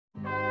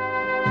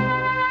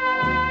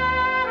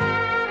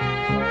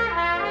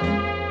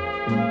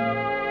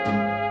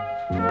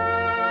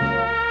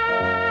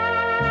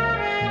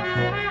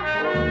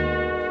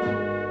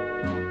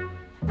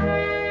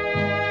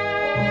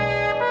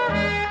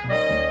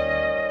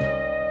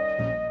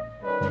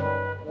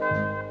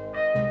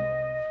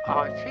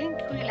I think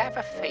we'll have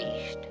a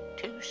feast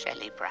to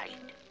celebrate.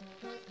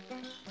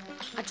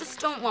 I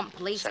just don't want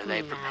police So they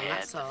coming round, prepared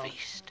that's the all.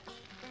 feast.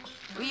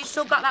 Well, you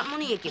still got that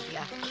money I give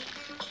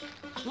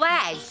you?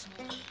 Les,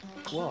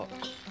 What?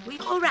 will you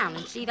go round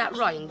and see that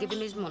Roy and give him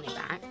his money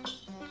back?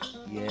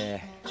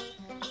 Yeah.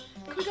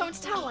 Can we go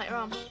into town later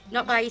on?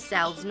 Not by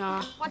yourselves,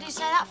 no. What did you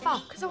say that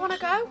for? Because I want to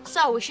go.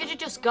 So, we should have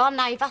just gone.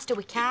 Now you've asked her,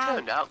 we It can't.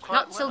 turned out quite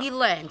Not well. till you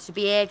learn to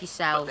behave But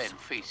yourselves. then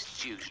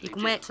feasts usually You can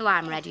do. wait till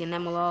I'm ready and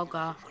then we'll all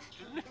go.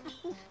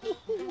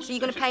 So you're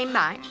going to pay him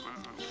back?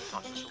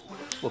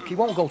 Look, he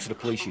won't go to the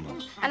police, you know.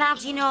 And how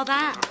do you know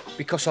that?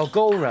 Because I'll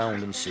go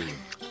round and see him.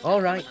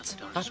 All right,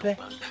 happy?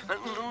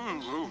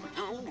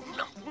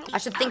 I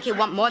should think he'll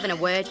want more than a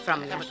word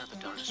from you.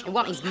 He'll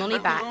want his money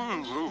back.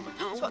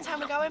 So what time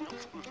are we going?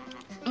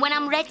 When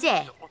I'm ready.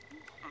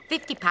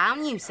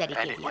 £50 you said he'd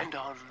And give it you. went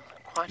on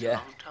quite a Yeah.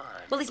 long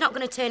time. Well, he's not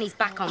going to turn his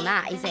back on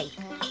that, is he?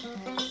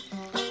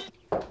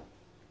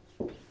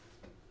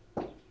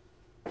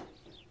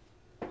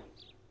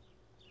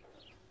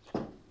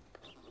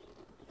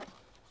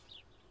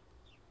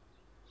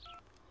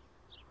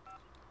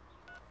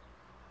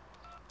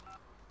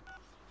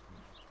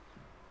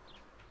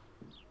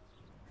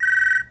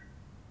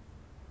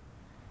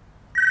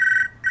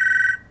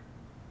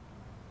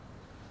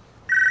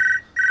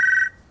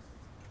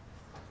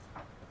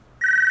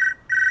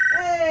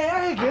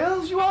 Hey,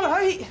 girls, you all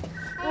right?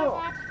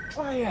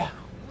 Oh, yeah.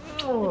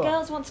 The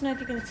girls want to know if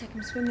you're going to take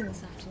them swimming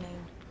this afternoon.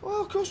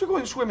 Well, of course we're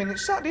going swimming.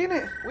 It's Saturday, isn't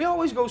it? We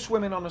always go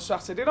swimming on a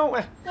Saturday, don't we?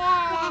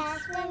 Yeah,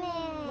 swimming.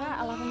 Right,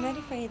 I'll have them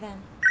ready for you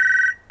then.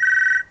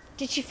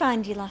 Did she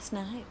find you last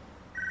night?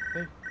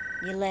 Who?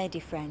 Your lady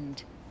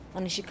friend.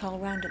 Only she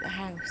called round at the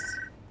house.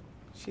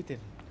 She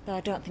didn't. Though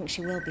I don't think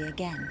she will be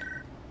again.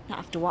 Not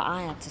after what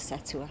I had to say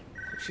to her.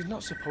 She's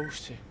not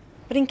supposed to.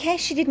 But in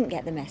case she didn't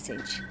get the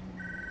message,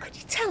 could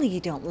you tell her you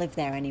don't live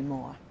there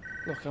anymore?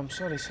 Look, I'm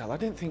sorry, Sal. I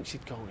didn't think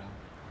she'd go down.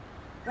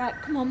 Right,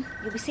 come on.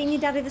 You'll be seeing your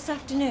daddy this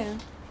afternoon.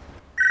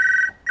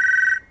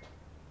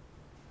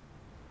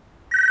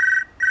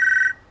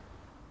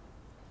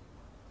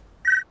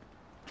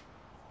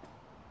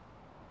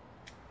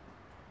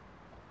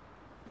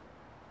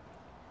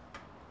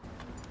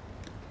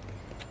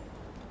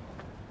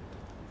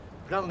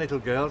 Grand little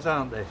girls,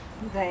 aren't they?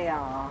 They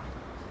are.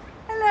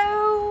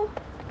 Hello.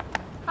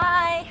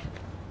 Hi.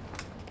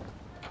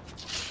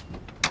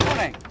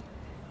 Morning.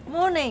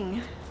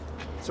 Morning.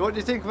 So what do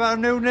you think of our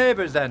new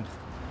neighbours then?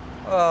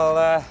 Well,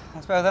 I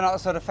suppose they're not the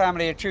sort of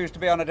family you choose to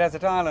be on a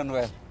desert island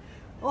with.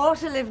 Or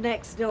to live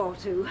next door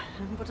to,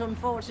 but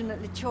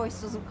unfortunately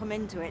choice doesn't come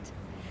into it.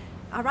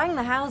 I rang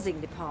the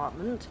housing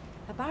department.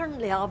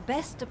 Apparently our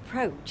best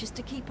approach is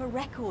to keep a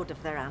record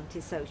of their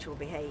antisocial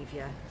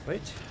behaviour.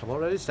 Which I've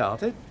already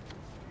started.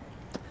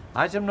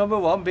 Item number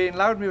 1 being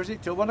loud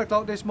music till 1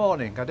 o'clock this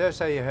morning. I dare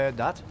say you heard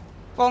that.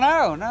 Well,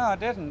 no, I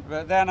didn't.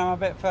 But then I'm a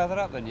bit further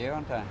up than you,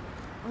 aren't I?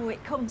 Oh,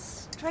 it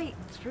comes straight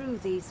through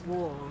these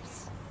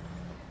walls.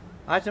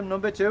 Item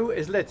number 2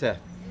 is litter.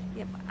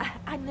 Yeah,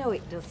 I know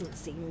it doesn't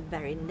seem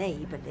very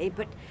neighbourly,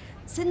 but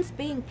since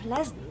being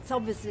pleasant's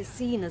obviously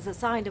seen as a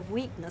sign of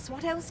weakness,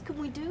 what else can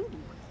we do?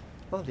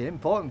 Well, the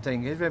important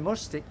thing is we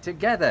must stick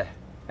together.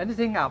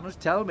 Anything happens,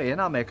 tell me and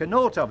I'll make a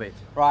note of it.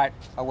 Right,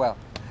 I will.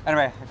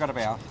 Anyway, I've got to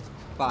be off.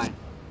 Bye.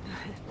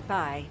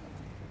 Bye.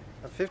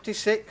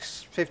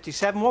 56,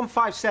 57,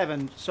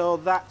 157. So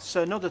that's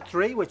another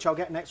 3, which I'll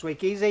get next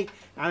week easy,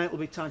 and it'll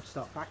be time to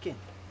start packing.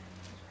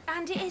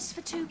 And it is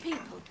for 2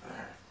 people.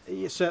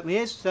 It certainly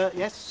is.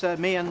 Yes,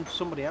 me and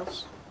somebody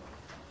else.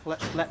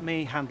 Let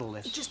me handle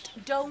this. Just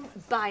don't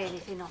buy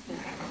anything off him.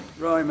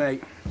 Right,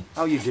 mate.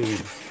 How you doing?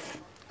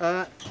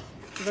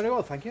 Very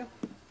well, thank you.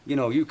 You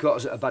know, you caught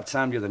us at a bad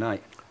time the other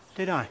night.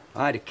 Did I?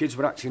 Aye, the kids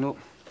were acting up.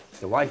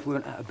 The wife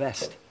weren't at her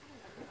best.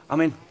 I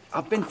mean,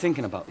 I've been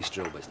thinking about this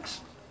drill business.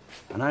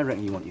 And I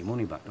reckon you want your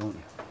money back, don't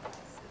you?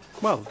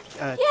 Well,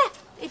 Yeah,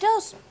 he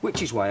does.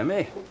 Which is why I'm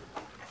here.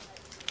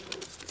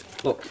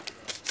 Look,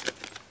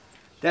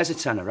 there's a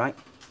tenner, right?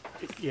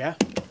 Yeah.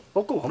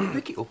 Oh, go on,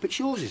 pick it up. It's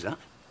yours, is that?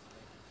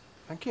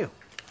 Thank you.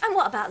 And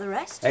what about the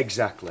rest?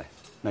 Exactly.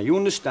 Now, you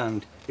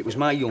understand, it was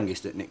my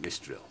youngest that nicked this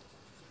drill.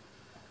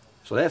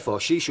 So, therefore,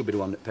 she should be the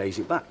one that pays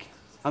it back.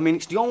 I mean,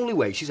 it's the only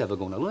way she's ever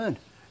going to learn.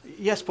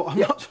 Yes, but I'm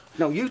not...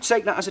 Now, you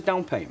take that as a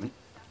down payment,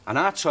 and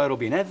our tour will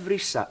be in every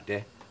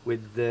Saturday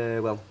with,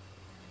 well,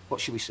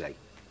 what should we say?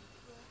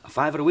 A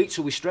 £5 a week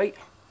till we're straight?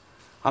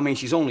 I mean,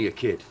 she's only a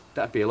kid.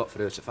 That'd be a lot for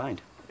her to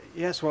find.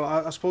 Yes, well,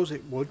 I suppose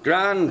it would.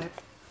 Grand.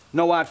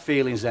 No hard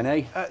feelings then,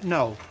 eh?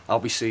 No. I'll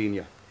be seeing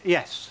you.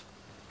 Yes.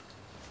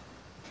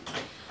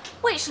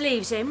 Which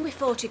leaves him with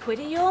 40 quid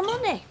of your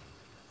money.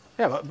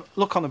 Yeah, but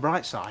look on the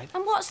bright side.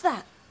 And what's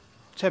that?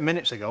 10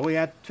 minutes ago, he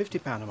had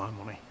 £50 of my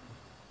money.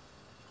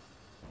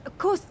 Of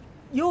course,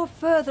 you're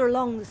further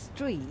along the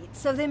street,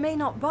 so they may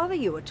not bother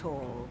you at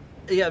all.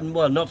 Yeah,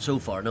 well, not so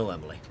far, no,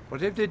 Emily.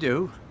 But if they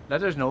do,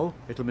 let us know.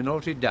 It'll be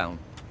noted down.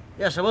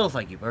 Yes, I will,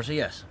 thank you, Percy,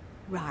 yes.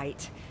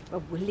 Right.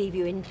 Well, we'll leave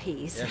you in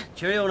peace. Yes.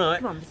 Cheerio now.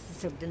 Come on, Mr.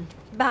 Sugden.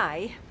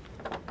 Bye.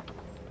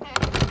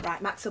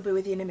 Right, Max will be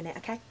with you in a minute,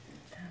 OK?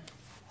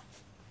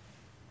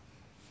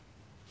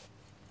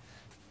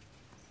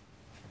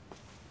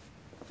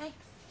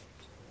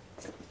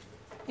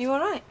 You all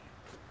right?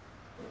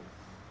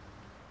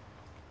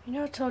 You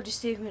know I told you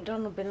Steve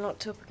McDonald had been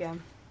locked up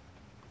again?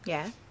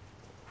 Yeah?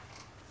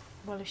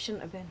 Well, he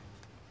shouldn't have been.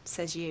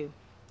 Says you.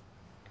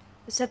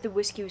 They said the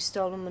whiskey was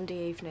stolen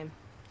Monday evening.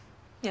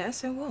 Yeah,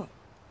 so what?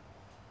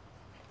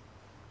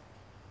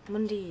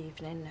 Monday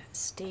evening,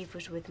 Steve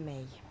was with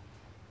me.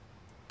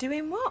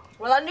 Doing what?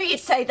 Well, I knew you'd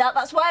say that.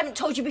 That's why I haven't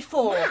told you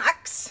before.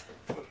 Max!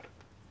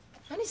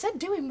 And he said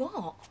doing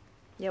what?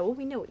 Yeah, well,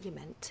 we know what you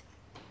meant.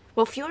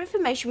 Well, for your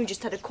information, we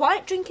just had a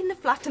quiet drink in the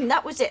flat and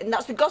that was it. And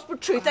that's the gospel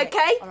truth, All right,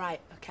 OK? All right,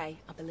 OK,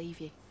 I believe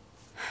you.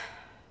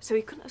 So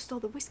he couldn't have stole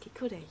the whiskey,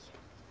 could he?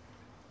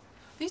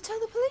 Have you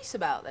told the police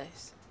about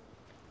this?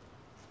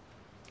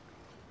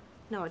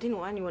 No, I didn't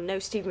want anyone to know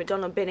Steve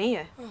McDonald had been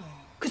here.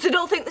 Because they'd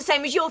all think the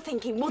same as you're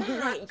thinking, wouldn't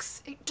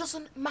Max, it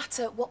doesn't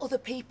matter what other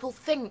people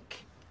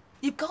think.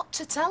 You've got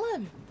to tell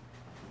them.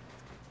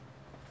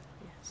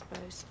 Yeah, I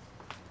suppose.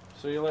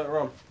 See you later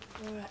on.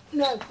 All right.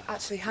 No,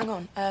 actually, hang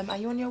on. Are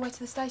you on your way to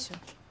the station?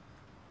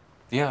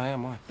 Yeah, I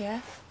am. Why?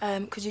 Yeah?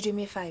 Could you do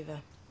me a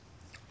favour?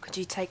 Could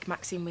you take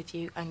Maxine with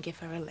you and give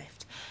her a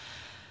lift?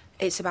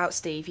 It's about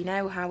Steve. You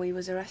know how he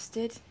was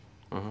arrested?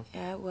 Mm-hmm.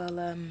 Yeah,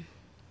 well,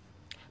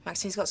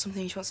 Maxine's got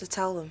something she wants to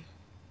tell them.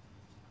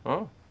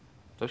 Oh,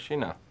 does she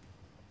now?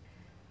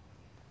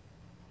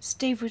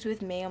 Steve was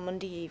with me on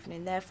Monday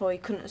evening, therefore he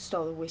couldn't have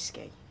stole the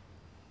whiskey.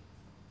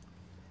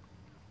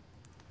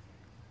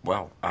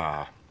 Well,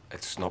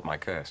 it's not my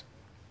case.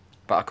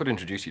 But I could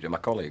introduce you to my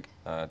colleague,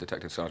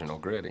 Detective Sergeant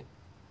O'Grady.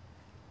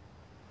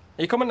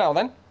 Are you coming now,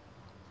 then?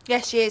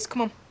 Yes, she is.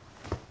 Come on.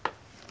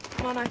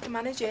 Come on, I can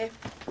manage you.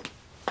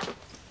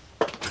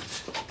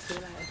 See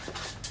you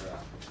later.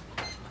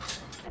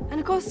 And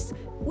of course,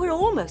 we're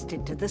almost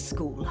into the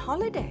school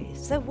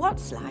holidays, so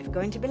what's life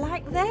going to be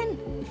like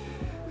then?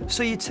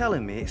 So you're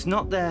telling me it's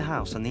not their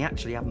house and they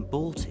actually haven't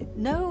bought it?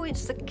 No,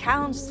 it's the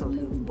council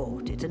who've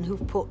bought it and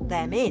who've put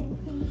them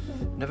in.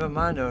 Never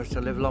mind us to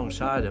live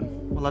alongside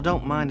them. Well, I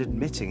don't mind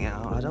admitting it.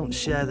 I don't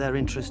share their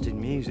interest in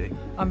music.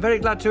 I'm very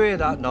glad to hear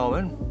that,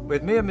 Norman.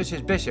 With me and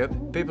Mrs. Bishop,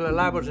 people are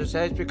liable to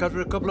say it's because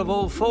we're a couple of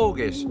old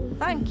fogies.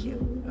 Thank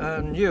you.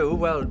 And you,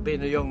 well,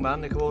 being a young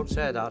man, they won't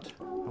say that.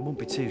 I won't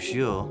be too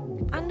sure.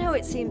 I know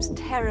it seems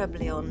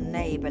terribly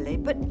unneighbourly,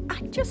 but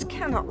I just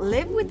cannot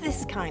live with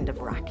this kind of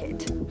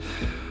racket.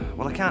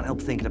 Well, I can't help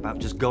thinking about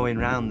just going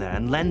round there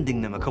and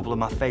lending them a couple of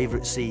my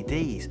favourite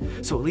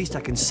CDs, so at least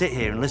I can sit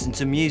here and listen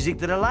to music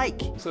that I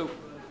like. So,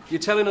 you're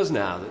telling us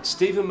now that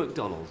Stephen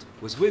McDonald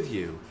was with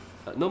you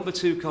at number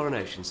 2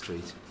 Coronation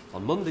Street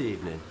on Monday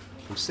evening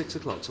from 6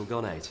 o'clock till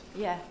gone 8?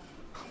 Yeah.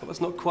 Well,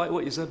 that's not quite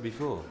what you said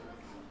before.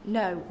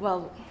 No,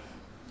 well,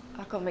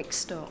 I got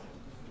mixed up.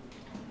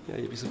 Yeah,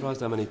 you'd be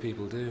surprised how many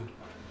people do.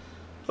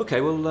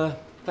 OK, well,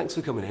 thanks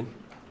for coming in.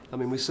 I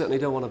mean, we certainly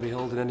don't want to be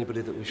holding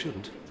anybody that we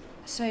shouldn't.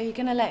 So you're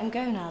going to let him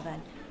go now,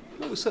 then?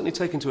 Well, we'll certainly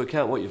take into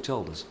account what you've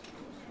told us.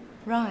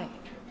 Right.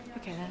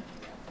 OK, then.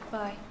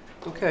 Bye.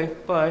 OK,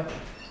 bye.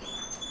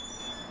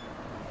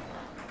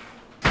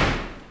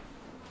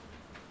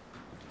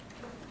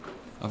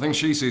 I think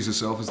she sees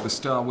herself as the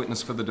star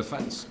witness for the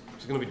defence.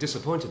 She's going to be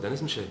disappointed then,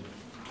 isn't she?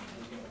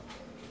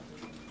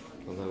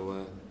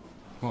 Although,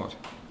 What?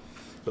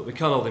 Look, we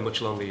can't hold him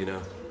much longer, you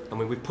know. I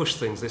mean, we've pushed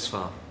things this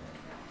far.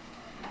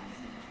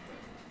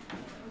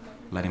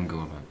 Let him go,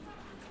 man.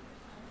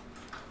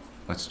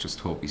 Let's just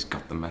hope he's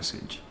got the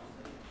message.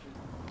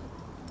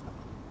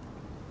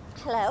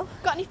 Hello?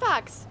 Got any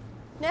fags?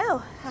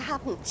 No, I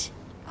haven't.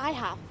 I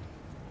have.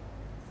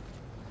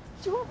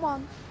 Do you want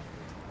one?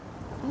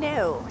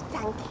 No,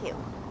 thank you.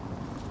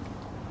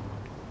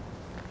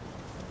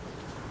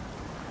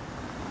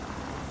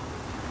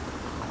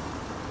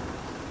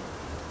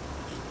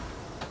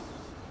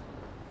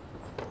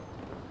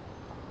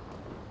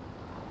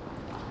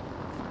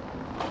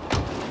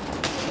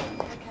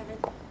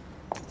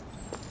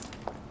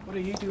 What are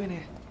you doing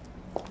here?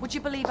 Would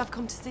you believe I've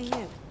come to see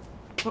you?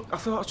 Look, I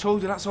thought I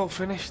told you that's all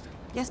finished.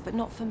 Yes, but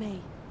not for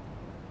me.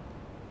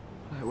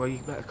 Right, well, you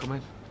better come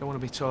in. Don't want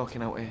to be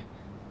talking out here.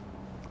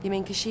 You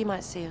mean because she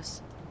might see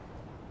us?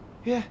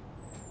 Yeah.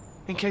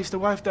 In case the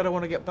wife that I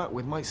want to get back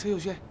with might see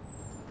us, yeah.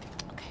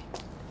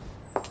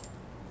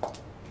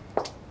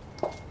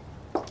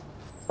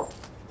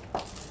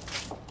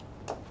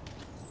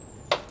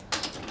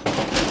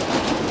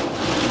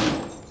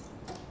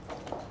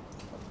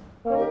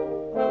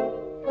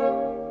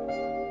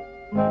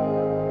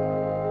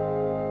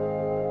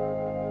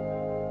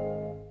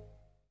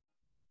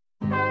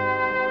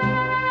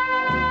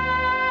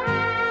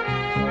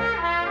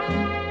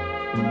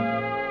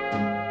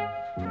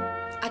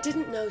 I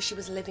didn't know she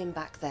was living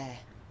back there.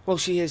 Well,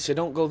 she is, so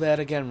don't go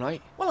there again,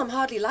 right? Well, I'm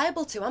hardly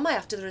liable to, am I,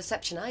 after the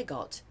reception I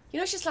got? You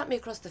know she slapped me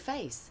across the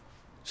face.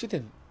 She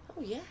didn't.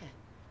 Oh, yeah.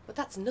 But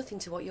that's nothing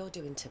to what you're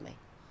doing to me.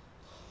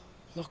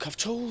 Look, I've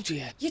told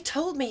you. You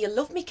told me you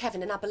loved me,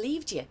 Kevin, and I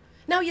believed you.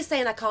 Now you're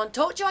saying I can't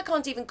talk to you, I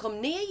can't even come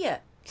near you.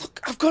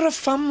 Look, I've got a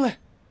family.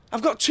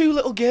 I've got 2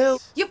 little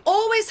girls. You've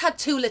always had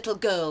 2 little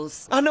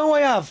girls. I know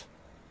I have.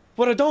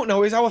 What I don't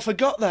know is how I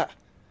forgot that.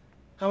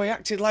 How I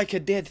acted like I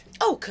did.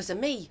 Oh, 'cause of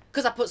me.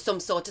 'Cause I put some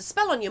sort of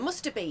spell on you,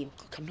 must have been.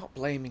 Look, I'm not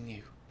blaming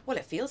you. Well,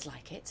 it feels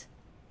like it.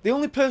 The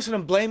only person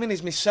I'm blaming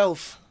is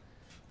myself.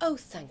 Oh,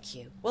 thank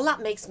you. Well,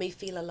 that makes me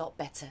feel a lot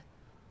better.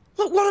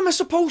 Look, what am I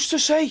supposed to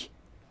say?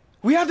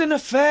 We had an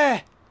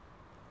affair.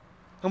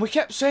 And we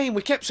kept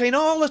saying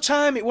all the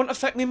time it wouldn't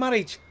affect me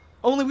marriage.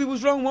 Only we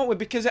was wrong, weren't we?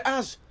 Because it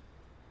has.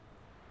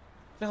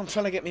 Now I'm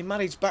trying to get my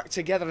marriage back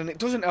together and it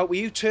doesn't help with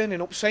you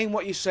turning up saying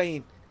what you're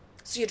saying.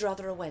 So you'd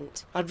rather I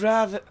went? I'd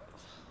rather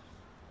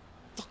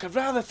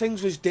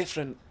things was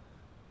different.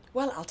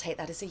 Well, I'll take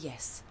that as a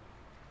yes.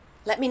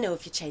 Let me know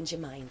if you change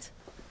your mind.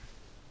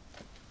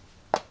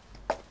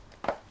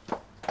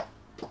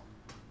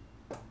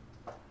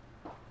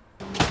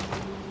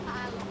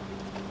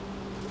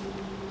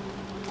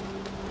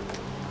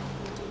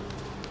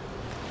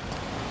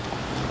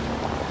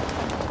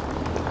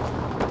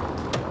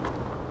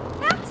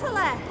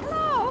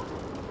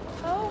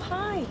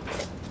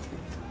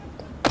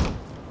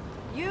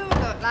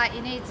 Like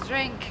you need a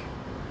drink.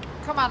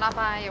 Come on, I'll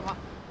buy you one.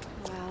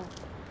 Well,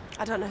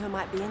 I don't know who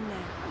might be in there.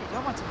 You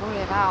don't want to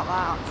worry about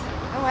that.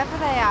 Whoever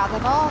they are,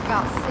 they've all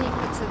got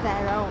secrets of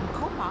their own.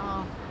 Come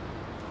on.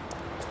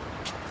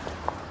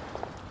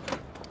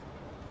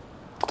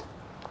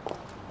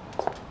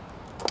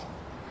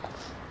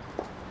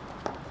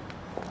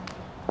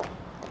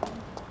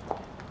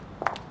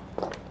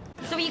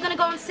 So are you going to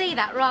go and see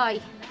that Roy?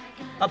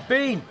 I've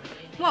been.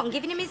 What, and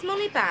giving him his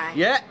money back?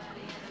 Yeah.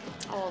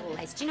 Oh,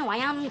 Les, do you know, I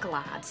am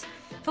glad.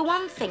 For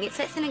one thing, it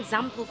sets an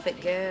example for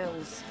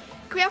girls.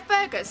 Can we have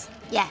burgers?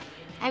 Yeah.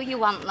 How you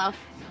want, love?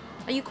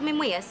 Are you coming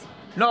with us?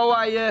 No,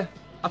 I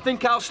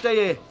think I'll stay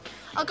here.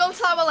 I'll go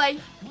to our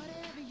Lane.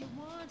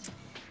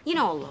 You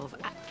know, love,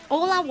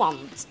 all I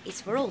want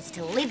is for us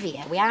to live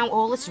here without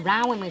all this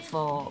rowing with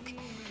folk.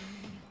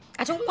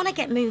 I don't want to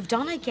get moved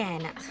on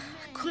again. I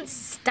couldn't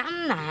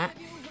stand that.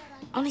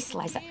 Honestly,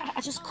 Les,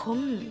 I just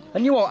couldn't.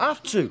 And you won't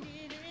have to.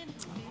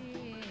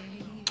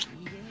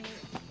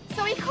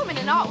 So are you coming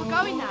or not? We're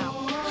going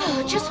now.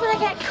 Oh, just when I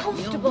get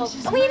comfortable.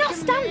 Will you not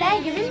stand there?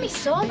 You're in me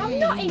son. I'm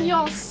not in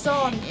your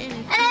son.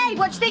 Hey,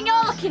 what do you think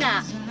you're looking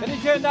at? Can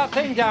you turn that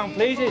thing down,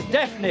 please? It's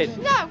deafening.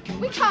 No,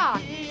 we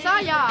can't. It's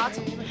our yard.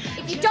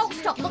 If you don't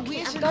stop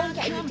looking, I'm going to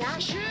get your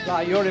dad.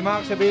 Right, your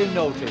remarks are being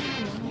noted.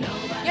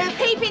 You're a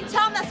peeping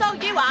Tom, that's all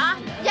you are.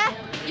 Yeah,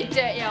 you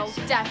dirty old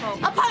devil.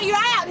 I'll put your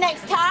eye out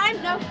next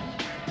time. No.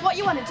 What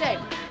you want to do?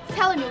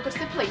 Tell him you'll go to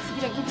the police if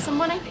you don't give us some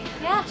money.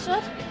 Yeah, I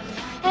should.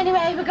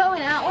 Anyway, we're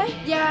going, aren't we?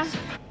 Yeah.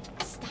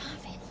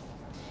 Starving.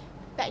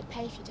 Bet you'd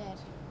pay if you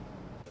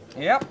did.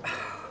 Yep.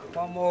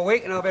 One more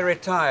week and I'll be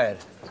retired.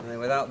 I mean,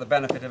 without the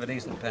benefit of a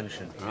decent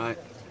pension. Right.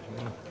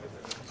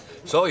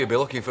 So you'll be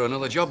looking for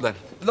another job then?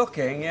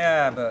 Looking,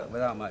 yeah, but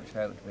without much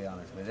hope, to be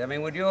honest with you. I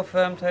mean, would your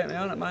firm take me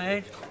on at my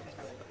age?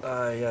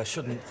 I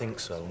shouldn't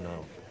think so,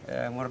 no.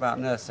 Yeah, and what about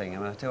nursing?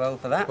 Am I too old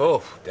for that?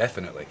 Oh,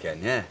 definitely,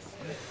 Ken, yeah.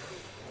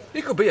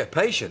 You could be a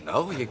patient,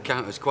 though. You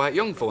count as quite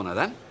young for one of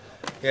them.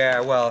 Yeah,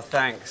 well,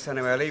 thanks.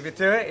 Anyway, I'll leave you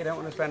to it. You don't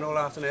want to spend all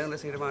afternoon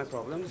listening to my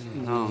problems.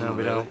 No,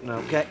 we don't.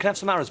 No. Can I have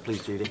some arrows,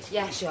 please, Judy?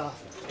 Yeah, sure.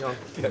 Go on.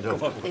 There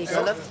you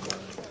go,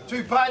 love.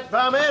 2 pints,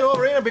 barmaid,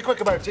 over here, and be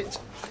quick about it.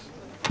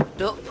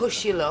 Don't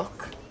push your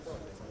luck.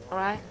 All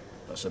right?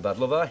 Not so bad,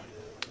 love, I.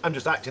 I'm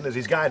just acting as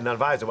his guide and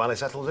advisor while he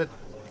settles in.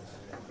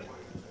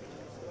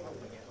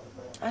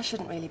 I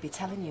shouldn't really be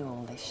telling you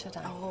all this, should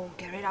I? Oh,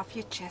 get it off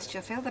your chest.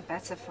 You'll feel the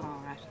better for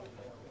it.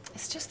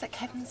 It's just that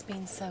Kevin's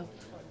been so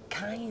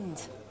kind.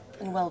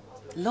 And, well,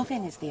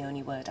 loving is the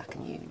only word I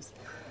can use.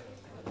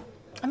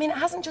 I mean, it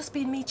hasn't just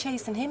been me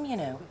chasing him, you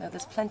know. Though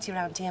there's plenty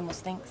around here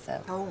must think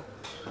so. Oh,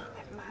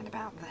 never mind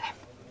about that.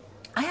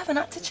 I haven't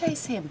had to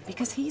chase him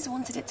because he's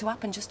wanted it to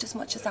happen just as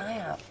much as I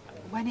have.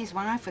 When his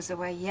wife was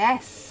away,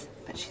 yes.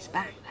 But she's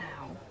back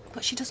now.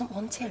 But she doesn't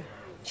want him.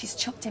 She's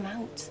chucked him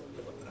out.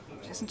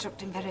 She hasn't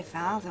chucked him very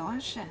far, though,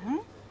 has she? Huh?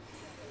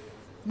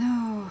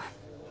 No.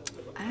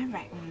 I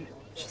reckon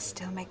she's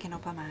still making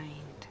up her mind.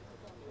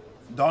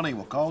 Donnie,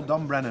 we're called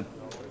Don Brennan.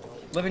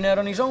 Living there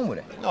on his own with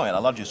it? Oh, yeah,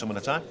 I'll lodge you some of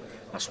the time.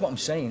 That's what I'm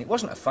saying. It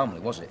wasn't a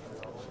family, was it?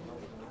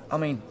 I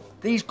mean,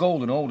 these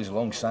golden oldies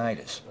alongside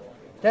us,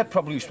 they're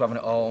probably used to having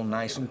it all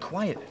nice and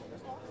quiet.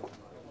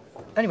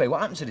 Anyway,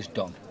 what happened to this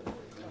Don?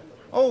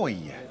 Oh,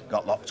 he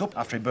got locked up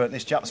after he burnt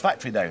this chap's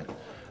factory down.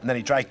 And then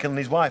he tried killing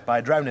his wife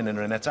by drowning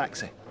her in a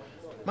taxi.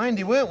 Mind,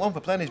 he weren't one for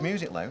playing his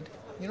music loud.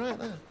 You're right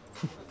there.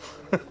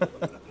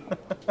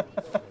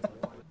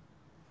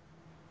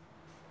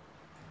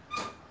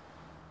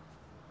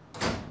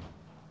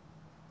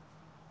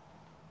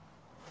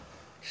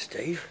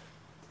 Steve?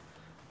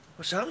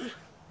 What's happened?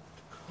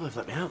 Oh,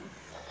 let me out.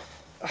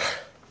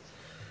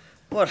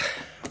 What?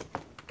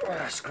 Oh,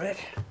 that's great.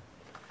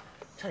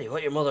 Tell you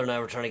what, your mother and I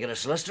were trying to get a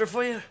solicitor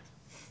for you.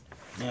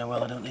 Yeah,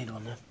 well, I don't need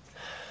one then.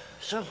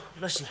 So,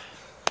 listen.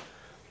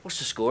 What's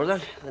the score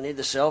then? They need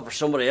to sell for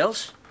somebody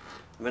else?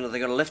 I mean, are they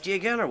going to lift you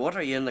again, or what?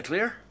 Are you in the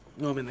clear?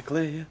 No, I'm in the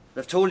clear, yeah.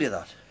 They've told you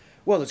that?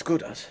 Well, it's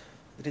good, as.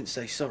 They didn't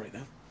say sorry,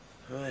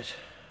 though. Right.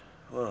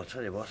 Well, I'll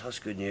tell you what, that's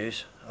good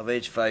news. I've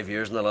aged 5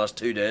 years in the last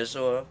 2 days,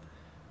 so...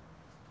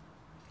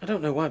 I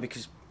don't know why,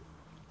 because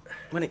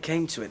when it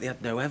came to it, they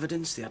had no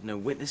evidence, they had no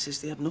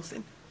witnesses, they had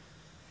nothing.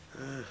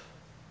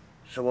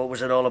 So what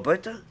was it all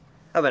about then?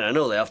 I mean, I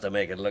know they have to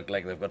make it look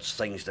like they've got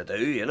things to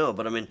do, you know,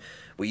 but I mean,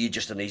 were you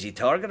just an easy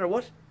target or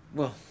what?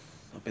 Well,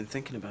 I've been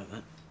thinking about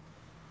that.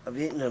 Have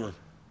you eaten anything?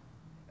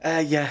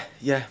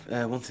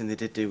 Yeah. One thing they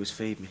did do was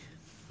feed me.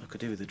 I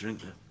could do with a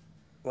drink now.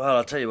 Well,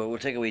 I'll tell you what, we'll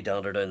take a wee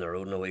dander down the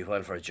road in a wee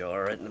while for a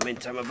jar, right? In the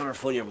meantime, I better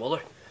phone your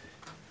mother.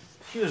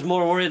 She was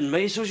more worried than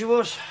me, so she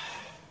was.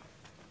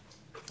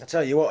 I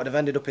tell you what, I'd have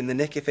ended up in the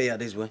nick if he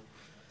had his way.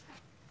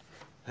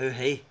 Who,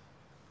 he?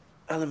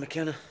 Alan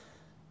McKenna.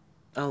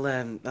 I'll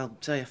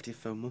tell you after you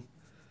phone Mum.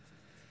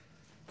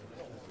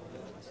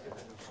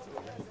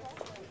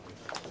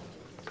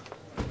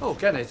 Oh,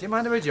 Kenneth, do you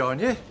mind if I join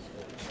you?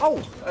 No,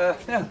 I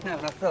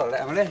thought I'd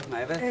let Emily,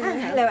 maybe.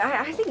 Hello,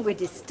 I think we're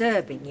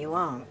disturbing you,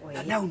 aren't we?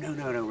 No,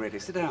 really.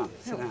 Sit down,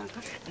 sit down.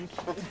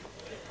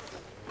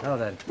 Now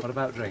then, what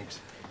about drinks?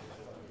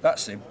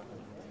 That's him.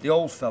 The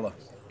old fella.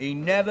 He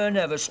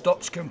never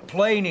stops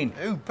complaining.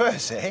 Who,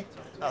 Percy?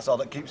 That's all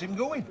that keeps him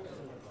going.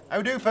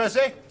 How do,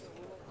 Percy?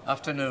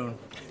 Afternoon.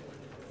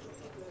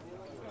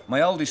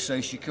 My eldest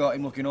says she caught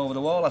him looking over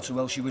the wall at her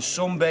while she was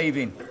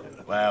sunbathing.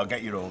 Well,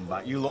 get your own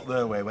back. You look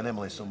their way when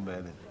Emily's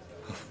sunbathing.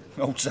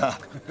 No, sir.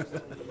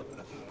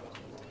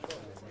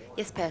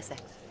 Yes, Percy.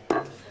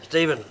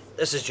 Stephen,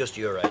 this is just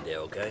your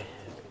idea, OK?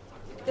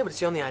 Yeah, but it's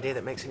the only idea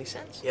that makes any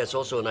sense. Yeah, it's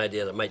also an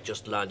idea that might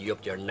just land you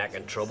up to your neck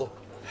in trouble.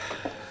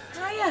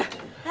 Hiya.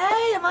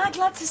 Hey, am I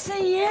glad to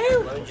see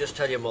you? Well, just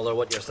tell your mother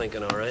what you're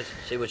thinking, all right?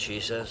 See what she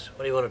says.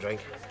 What do you want to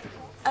drink?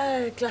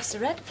 A glass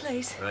of red,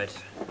 please. Right.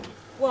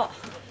 What?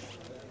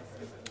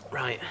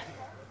 Right.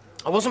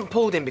 I wasn't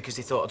pulled in because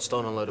he thought I'd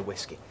stolen a load of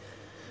whiskey.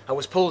 I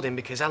was pulled in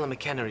because Alan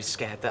McKenna is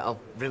scared that I'll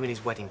ruin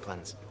his wedding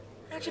plans.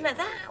 How'd you make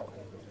that out?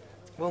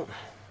 Well,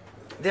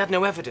 they had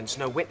no evidence,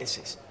 no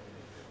witnesses.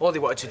 All they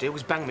wanted to do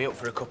was bang me up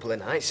for a couple of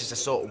nights as a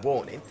sort of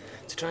warning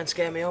to try and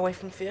scare me away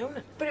from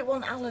Fiona. But it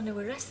wasn't Alan who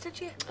arrested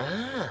you.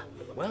 Ah,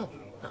 well,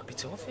 that'd be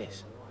too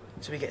obvious.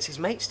 So he gets his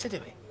mates to do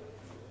it.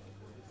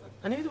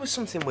 I knew there was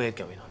something weird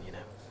going on, you know.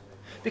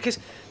 Because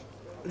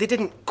they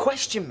didn't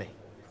question me.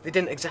 They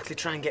didn't exactly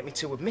try and get me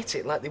to admit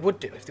it like they would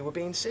do if they were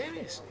being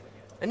serious.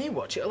 And you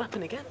watch, it'll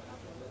happen again.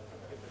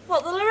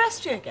 What, they'll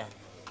arrest you again?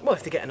 Well,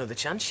 if they get another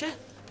chance, yeah.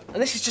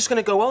 And this is just going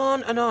to go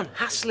on and on,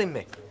 hassling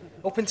me.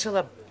 Up until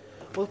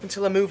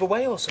I move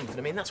away or something.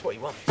 I mean, that's what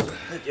he wants.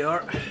 There you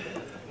are.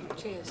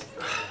 Cheers.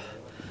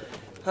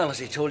 Well, has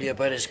he told you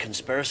about his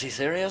conspiracy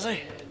theory, has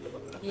he?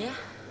 Yeah?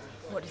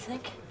 What do you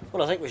think?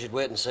 Well, I think we should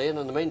wait and see, and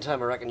in the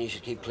meantime, I reckon you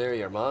should keep clear of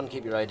your man,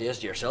 keep your ideas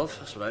to yourself.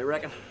 That's what I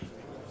reckon.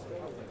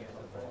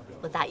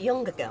 Well, that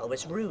younger girl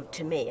was rude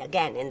to me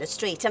again in the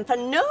street, and for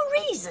no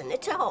reason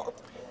at all.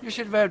 You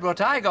should have heard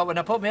what I got when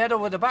I put my head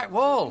over the back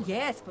wall.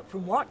 Yes, but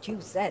from what you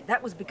said,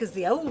 that was because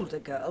the older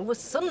girl was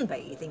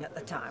sunbathing at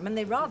the time, and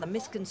they rather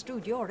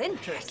misconstrued your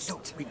interests.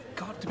 Look, we've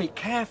got to be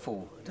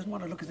careful. It doesn't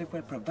want to look as if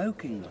we're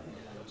provoking them.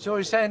 So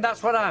you're saying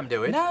that's what I'm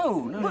doing?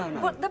 No.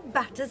 But the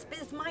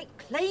Battersbys might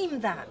claim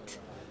that.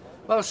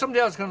 Well,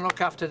 somebody else can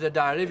look after the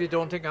diary if you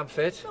don't think I'm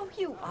fit. Oh,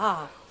 you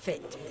are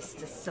fit,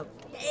 Mr. Sutton.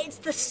 It's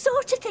the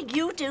sort of thing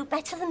you do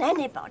better than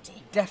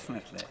anybody.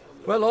 Definitely.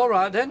 Well, all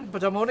right then,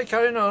 but I'm only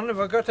carrying on if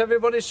I've got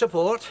everybody's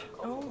support.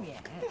 Oh,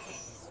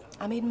 yes.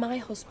 I mean, my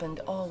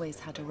husband always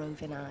had a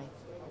roving eye.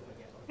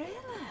 Really?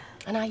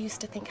 And I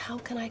used to think, how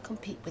can I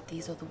compete with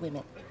these other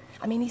women?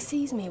 I mean, he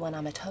sees me when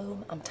I'm at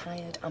home, I'm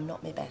tired, I'm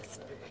not my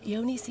best. He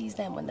only sees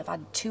them when they've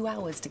had 2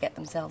 hours to get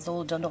themselves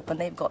all done up and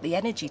they've got the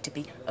energy to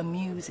be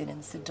amusing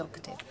and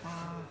seductive.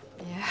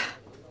 Yeah.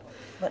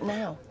 But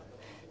now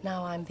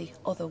I'm the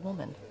other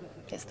woman.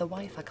 It's the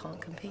wife I can't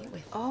compete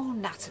with. Oh,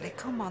 Natalie,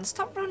 come on,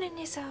 stop running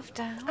yourself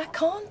down. I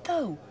can't,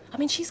 though. I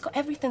mean, she's got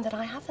everything that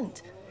I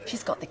haven't.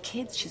 She's got the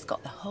kids, she's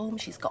got the home,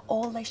 she's got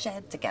all they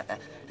shared together,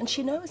 and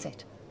she knows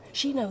it.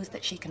 She knows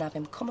that she can have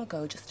him come or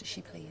go just as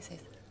she pleases.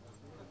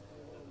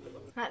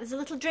 Right, there's a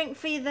little drink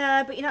for you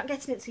there, but you're not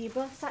getting it, so you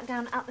both sat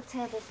down at the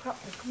table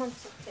properly. Come on,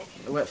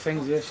 Sophie. The wet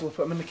things here, shall I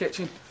put them in the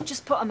kitchen?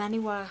 Just put them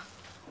anywhere.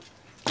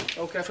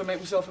 OK if I make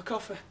myself a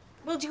coffee?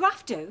 Well, do you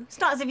have to? It's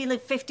not as if you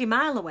live 50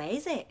 miles away,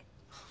 is it?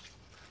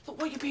 Look,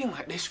 what are you being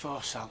like this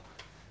for, Sal?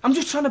 I'm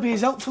just trying to be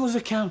as helpful as I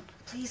can.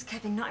 Please,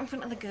 Kevin, not in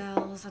front of the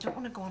girls. I don't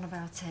want to go on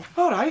about it.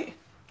 All right.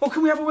 Well,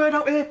 can we have a word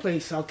out here,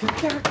 please, Sal? Can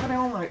I carry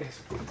on like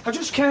this? I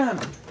just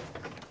can't.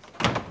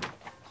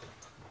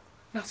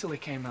 Natalie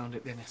came round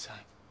at dinner time.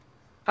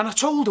 And I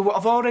told her what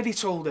I've already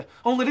told her.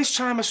 Only this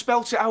time I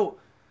spelt it out.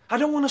 I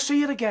don't want to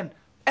see her again.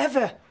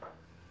 Ever.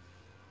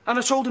 And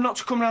I told her not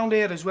to come round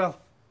here as well.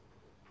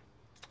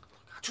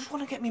 I just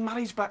want to get me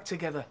marriage back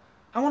together.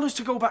 I want us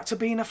to go back to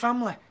being a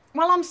family.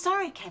 Well, I'm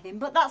sorry, Kevin,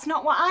 but that's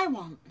not what I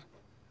want.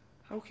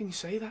 How can you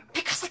say that?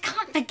 Because I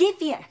can't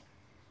forgive you. You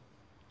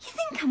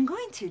think I'm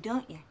going to,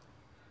 don't you?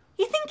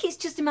 You think it's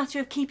just a matter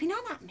of keeping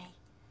on at me.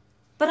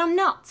 But I'm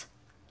not.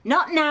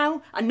 Not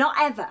now and not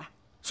ever.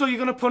 So you're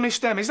going to punish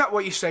them, is that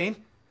what you're saying?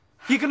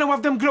 You're going to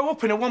have them grow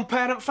up in a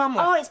one-parent family?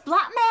 Oh, it's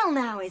blackmail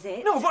now, is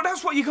it? No, but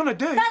that's what you're going to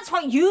do. That's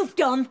what you've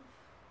done.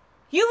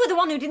 You were the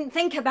one who didn't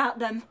think about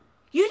them.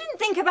 You didn't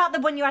think about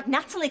them when you had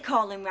Natalie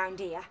calling round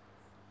here.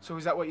 So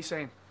is that what you're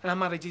saying? Our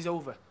marriage is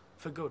over?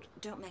 For good?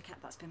 Don't make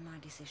out that's been my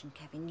decision,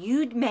 Kevin.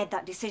 You'd made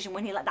that decision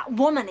when you let that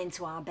woman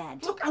into our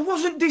bed. Look, I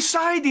wasn't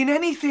deciding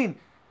anything.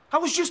 I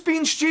was just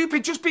being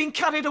stupid, just being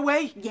carried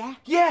away. Yeah?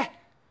 Yeah.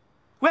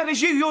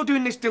 Whereas you're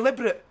doing this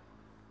deliberate.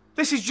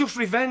 This is just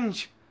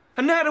revenge.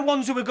 And they're the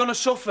ones who are going to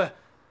suffer.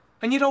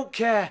 And you don't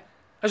care.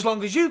 As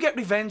long as you get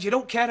revenge, you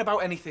don't care about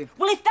anything.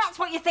 Well, if that's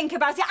what you think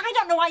about it, I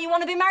don't know why you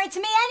want to be married to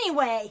me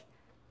anyway.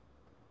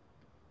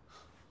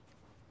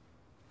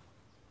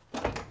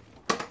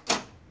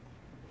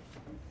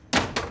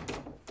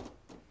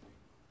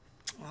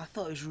 I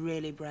thought it was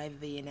really brave of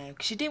her, you know,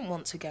 because she didn't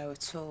want to go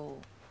at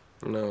all.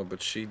 No,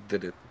 but she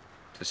did it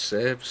to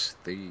save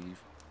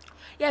Steve.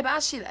 Yeah, but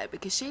has she, though?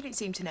 Because she didn't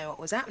seem to know what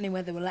was happening,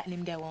 whether they were letting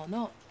him go or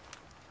not.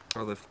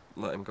 Oh, they've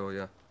let him go,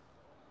 yeah.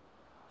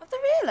 Have they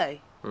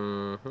really?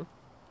 Mm-hmm.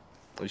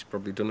 He's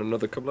probably done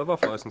another couple of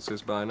off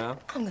licences by now.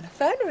 I'm going to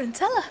phone her and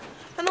tell her.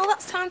 And all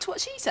that's time to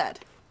what she said.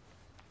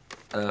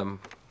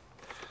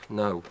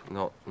 No,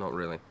 not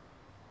really.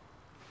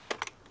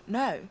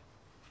 No?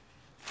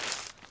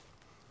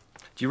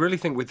 Do you really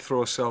think we'd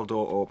throw a cell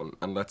door open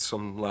and let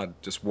some lad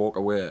just walk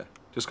away?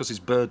 Just because his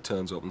bird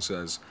turns up and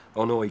says,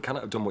 oh no, he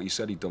cannot have done what he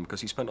said he'd done because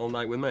he spent all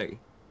night with me?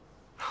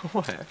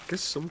 Oh, heck, give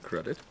some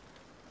credit.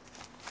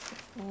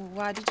 Well,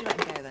 why did you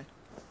let him go, then?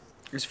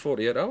 His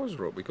 48 hours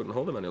were up. We couldn't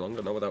hold him any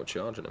longer, not without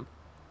charging him.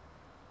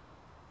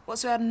 What,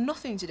 so it had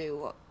nothing to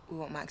do with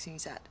what Maxine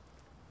said?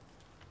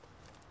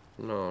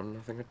 No,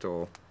 nothing at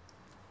all.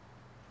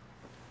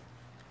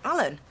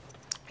 Alan,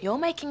 you're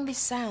making this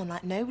sound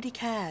like nobody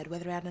cared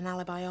whether he had an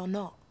alibi or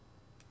not.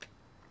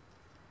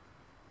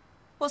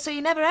 Well, so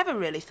you never ever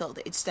really thought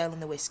that he'd stolen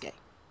the whiskey?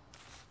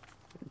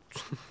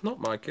 Not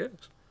my case.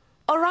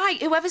 All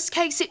right, whoever's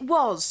case it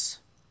was.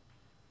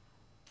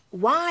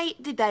 Why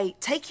did they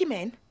take him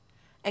in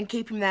and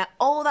keep him there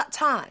all that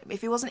time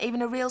if he wasn't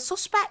even a real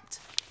suspect?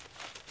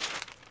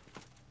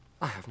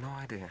 I have no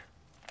idea.